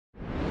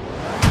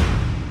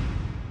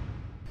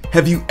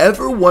Have you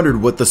ever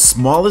wondered what the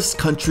smallest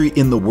country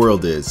in the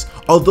world is?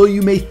 Although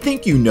you may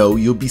think you know,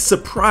 you'll be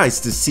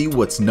surprised to see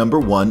what's number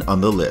 1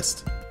 on the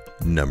list.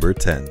 Number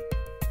 10.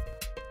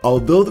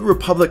 Although the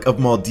Republic of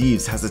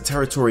Maldives has a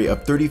territory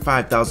of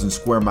 35,000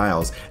 square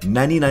miles,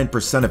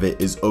 99% of it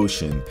is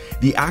ocean.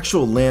 The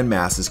actual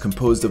landmass is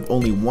composed of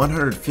only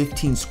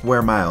 115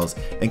 square miles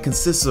and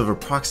consists of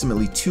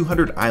approximately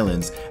 200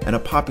 islands and a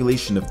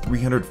population of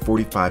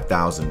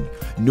 345,000.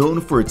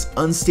 Known for its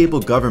unstable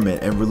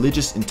government and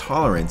religious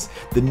intolerance,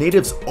 the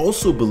natives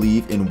also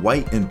believe in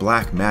white and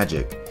black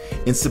magic.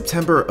 In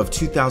September of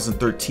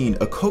 2013,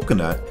 a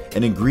coconut,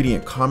 an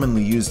ingredient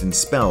commonly used in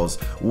spells,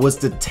 was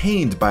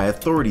detained by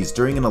authorities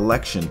during an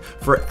election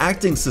for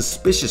acting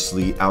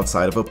suspiciously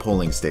outside of a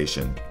polling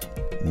station.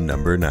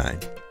 Number 9.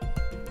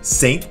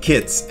 St.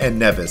 Kitts and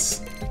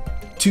Nevis.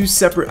 2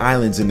 separate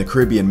islands in the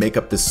Caribbean make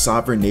up this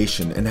sovereign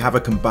nation and have a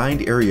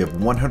combined area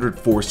of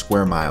 104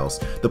 square miles.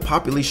 The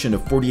population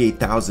of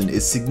 48,000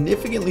 is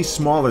significantly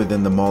smaller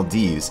than the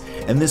Maldives,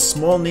 and this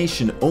small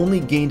nation only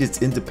gained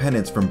its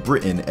independence from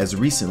Britain as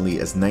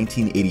recently as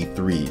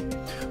 1983.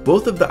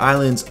 Both of the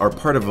islands are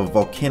part of a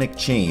volcanic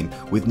chain,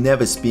 with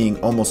Nevis being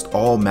almost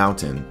all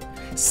mountain.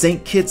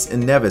 St. Kitts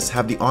and Nevis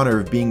have the honor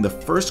of being the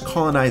first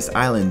colonized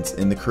islands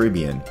in the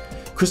Caribbean.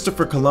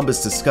 Christopher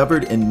Columbus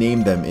discovered and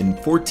named them in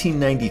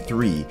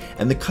 1493,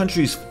 and the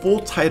country's full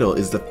title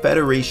is the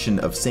Federation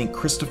of St.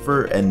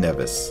 Christopher and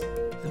Nevis.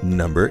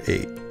 Number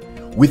 8.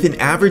 With an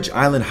average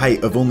island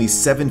height of only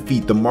 7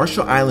 feet, the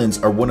Marshall Islands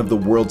are one of the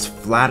world's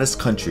flattest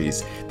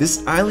countries.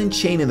 This island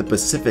chain in the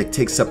Pacific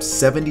takes up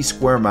 70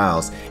 square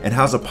miles and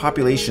has a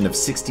population of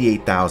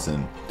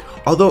 68,000.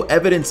 Although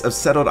evidence of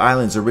settled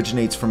islands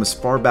originates from as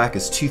far back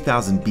as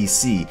 2000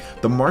 BC,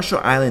 the Marshall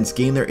Islands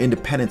gained their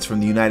independence from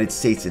the United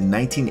States in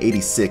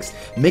 1986,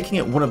 making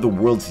it one of the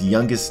world's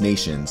youngest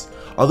nations.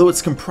 Although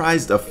it's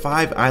comprised of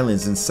 5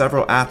 islands and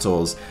several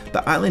atolls,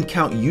 the island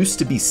count used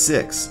to be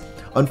 6.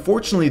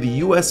 Unfortunately,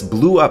 the US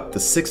blew up the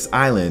 6th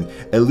island,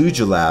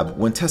 Elugelab,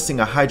 when testing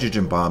a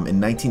hydrogen bomb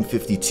in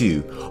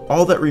 1952.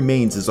 All that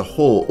remains is a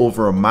hole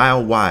over a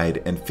mile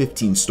wide and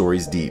 15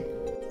 stories deep.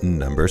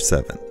 Number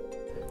 7.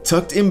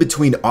 Tucked in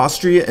between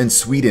Austria and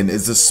Sweden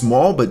is the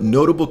small but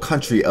notable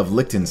country of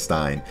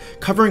Liechtenstein.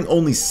 Covering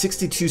only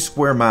 62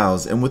 square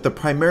miles and with a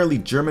primarily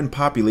German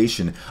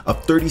population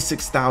of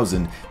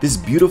 36,000, this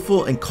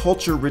beautiful and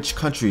culture-rich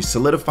country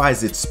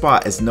solidifies its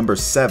spot as number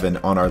 7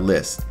 on our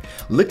list.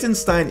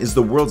 Liechtenstein is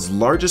the world's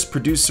largest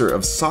producer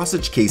of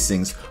sausage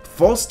casings,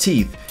 false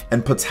teeth,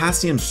 and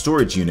potassium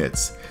storage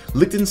units.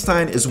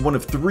 Liechtenstein is one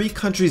of 3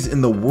 countries in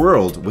the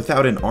world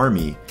without an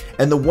army,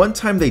 and the one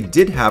time they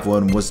did have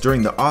one was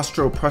during the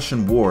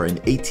Austro-Prussian War in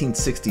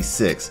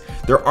 1866.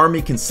 Their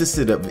army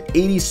consisted of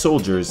 80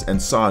 soldiers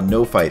and saw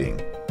no fighting.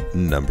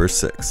 Number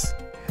 6.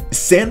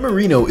 San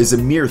Marino is a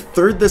mere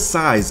third the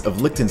size of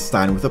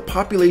Liechtenstein with a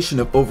population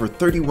of over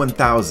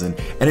 31,000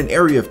 and an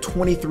area of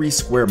 23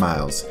 square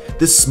miles.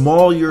 This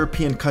small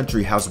European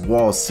country has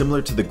walls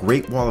similar to the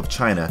Great Wall of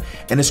China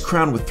and is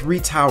crowned with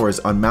 3 towers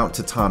on Mount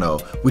Titano,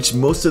 which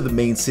most of the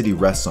main city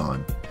rests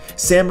on.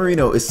 San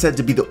Marino is said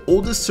to be the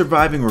oldest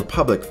surviving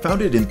republic,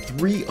 founded in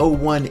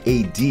 301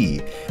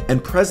 AD,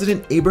 and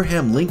President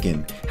Abraham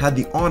Lincoln had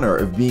the honor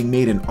of being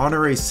made an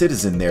honorary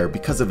citizen there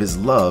because of his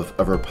love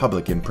of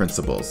Republican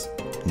principles.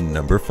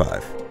 Number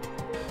 5.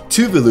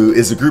 Tuvalu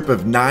is a group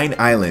of 9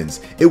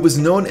 islands. It was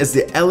known as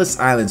the Ellis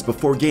Islands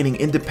before gaining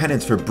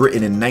independence for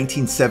Britain in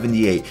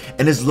 1978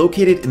 and is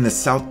located in the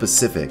South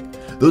Pacific.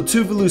 Though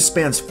Tuvalu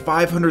spans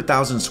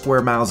 500,000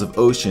 square miles of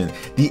ocean,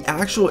 the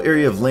actual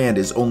area of land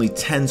is only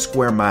 10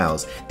 square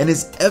miles and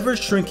is ever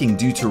shrinking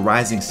due to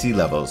rising sea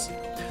levels.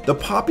 The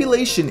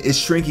population is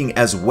shrinking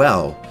as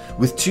well,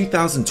 with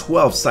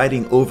 2012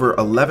 citing over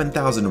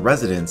 11,000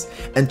 residents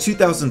and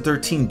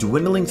 2013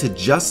 dwindling to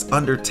just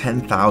under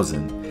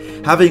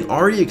 10,000. Having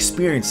already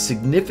experienced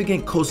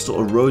significant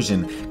coastal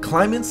erosion,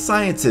 climate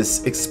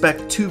scientists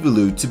expect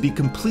Tuvalu to be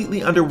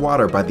completely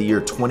underwater by the year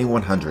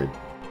 2100.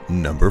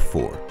 Number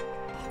 4.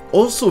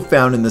 Also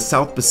found in the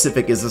South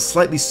Pacific is the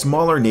slightly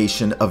smaller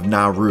nation of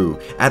Nauru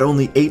at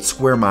only 8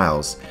 square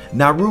miles.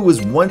 Nauru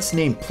was once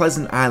named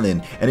Pleasant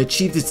Island and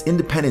achieved its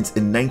independence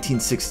in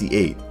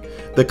 1968.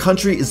 The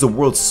country is the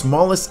world's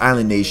smallest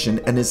island nation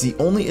and is the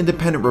only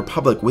independent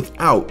republic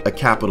without a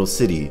capital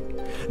city.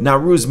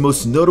 Nauru's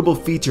most notable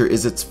feature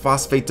is its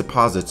phosphate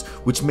deposits,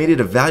 which made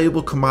it a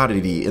valuable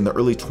commodity in the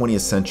early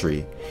 20th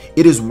century.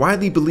 It is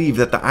widely believed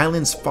that the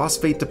island's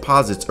phosphate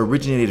deposits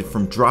originated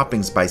from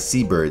droppings by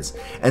seabirds,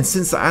 and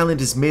since the island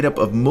is made up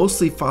of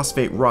mostly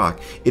phosphate rock,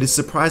 it is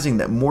surprising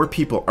that more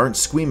people aren't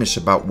squeamish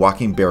about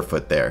walking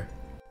barefoot there.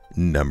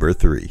 Number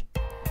 3.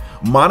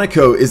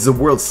 Monaco is the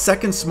world's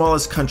 2nd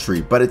smallest country,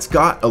 but it's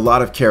got a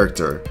lot of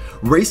character.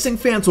 Racing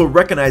fans will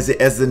recognize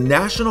it as the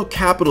national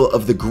capital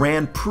of the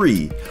Grand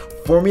Prix,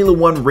 Formula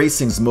One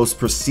racing's most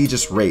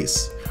prestigious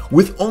race.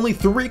 With only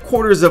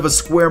 3/4 of a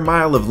square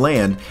mile of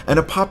land and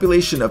a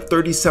population of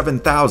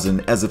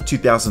 37,000 as of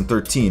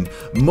 2013,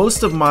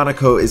 most of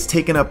Monaco is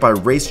taken up by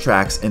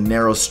racetracks and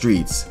narrow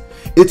streets.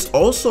 It's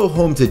also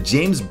home to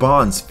James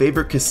Bond's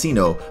favorite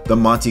casino, the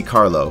Monte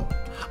Carlo.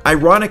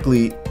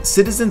 Ironically,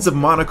 citizens of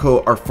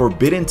Monaco are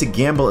forbidden to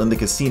gamble in the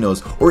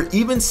casinos or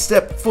even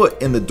step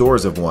foot in the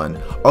doors of one,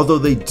 although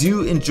they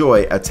do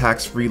enjoy a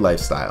tax-free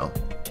lifestyle.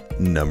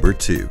 Number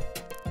 2.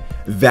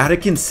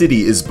 Vatican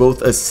City is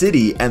both a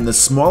city and the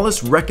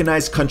smallest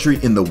recognized country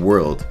in the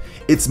world.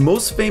 It's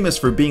most famous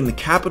for being the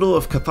capital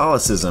of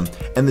Catholicism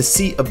and the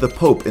seat of the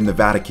Pope in the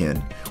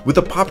Vatican. With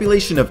a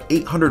population of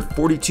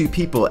 842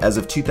 people as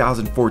of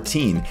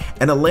 2014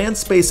 and a land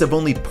space of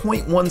only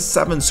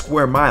 0.17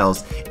 square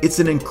miles, it's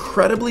an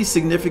incredibly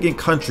significant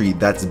country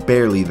that's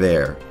barely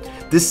there.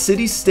 This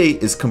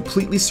city-state is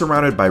completely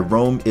surrounded by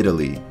Rome,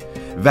 Italy.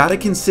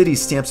 Vatican City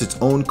stamps its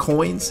own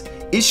coins,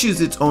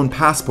 issues its own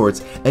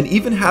passports, and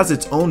even has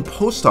its own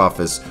post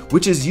office,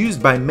 which is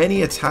used by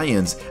many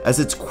Italians as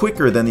it's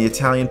quicker than the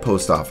Italian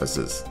post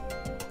offices.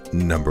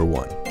 Number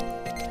 1.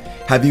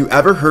 Have you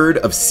ever heard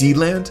of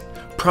Sealand?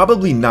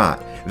 Probably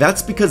not.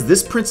 That's because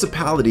this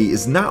principality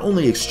is not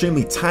only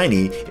extremely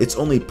tiny, it's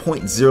only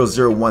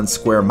 0.001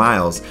 square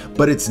miles,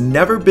 but it's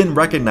never been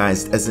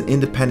recognized as an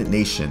independent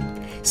nation.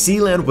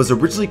 Sealand was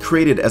originally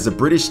created as a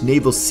British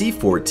naval sea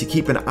fort to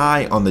keep an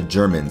eye on the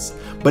Germans,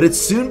 but it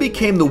soon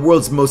became the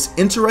world's most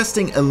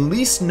interesting and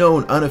least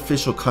known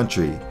unofficial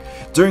country.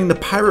 During the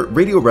pirate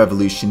radio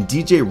revolution,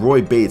 DJ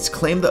Roy Bates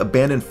claimed the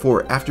abandoned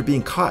fort after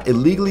being caught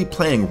illegally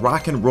playing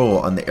rock and roll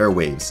on the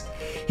airwaves.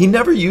 He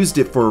never used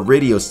it for a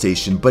radio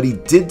station, but he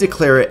did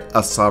declare it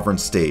a sovereign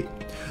state.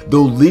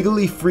 Though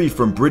legally free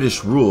from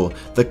British rule,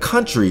 the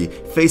country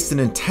faced an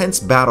intense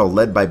battle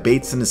led by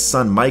Bates and his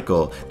son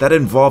Michael that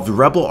involved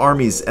rebel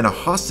armies and a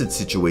hostage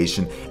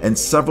situation and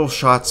several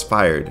shots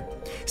fired.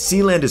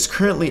 Sealand is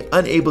currently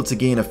unable to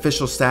gain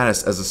official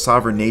status as a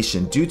sovereign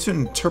nation due to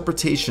an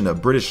interpretation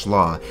of British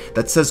law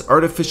that says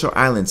artificial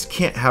islands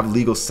can't have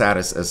legal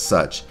status as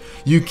such.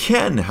 You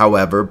can,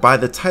 however, buy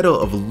the title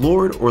of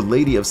Lord or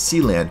Lady of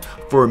Sealand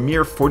for a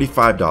mere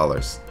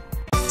 $45.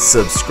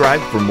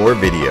 Subscribe for more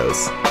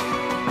videos.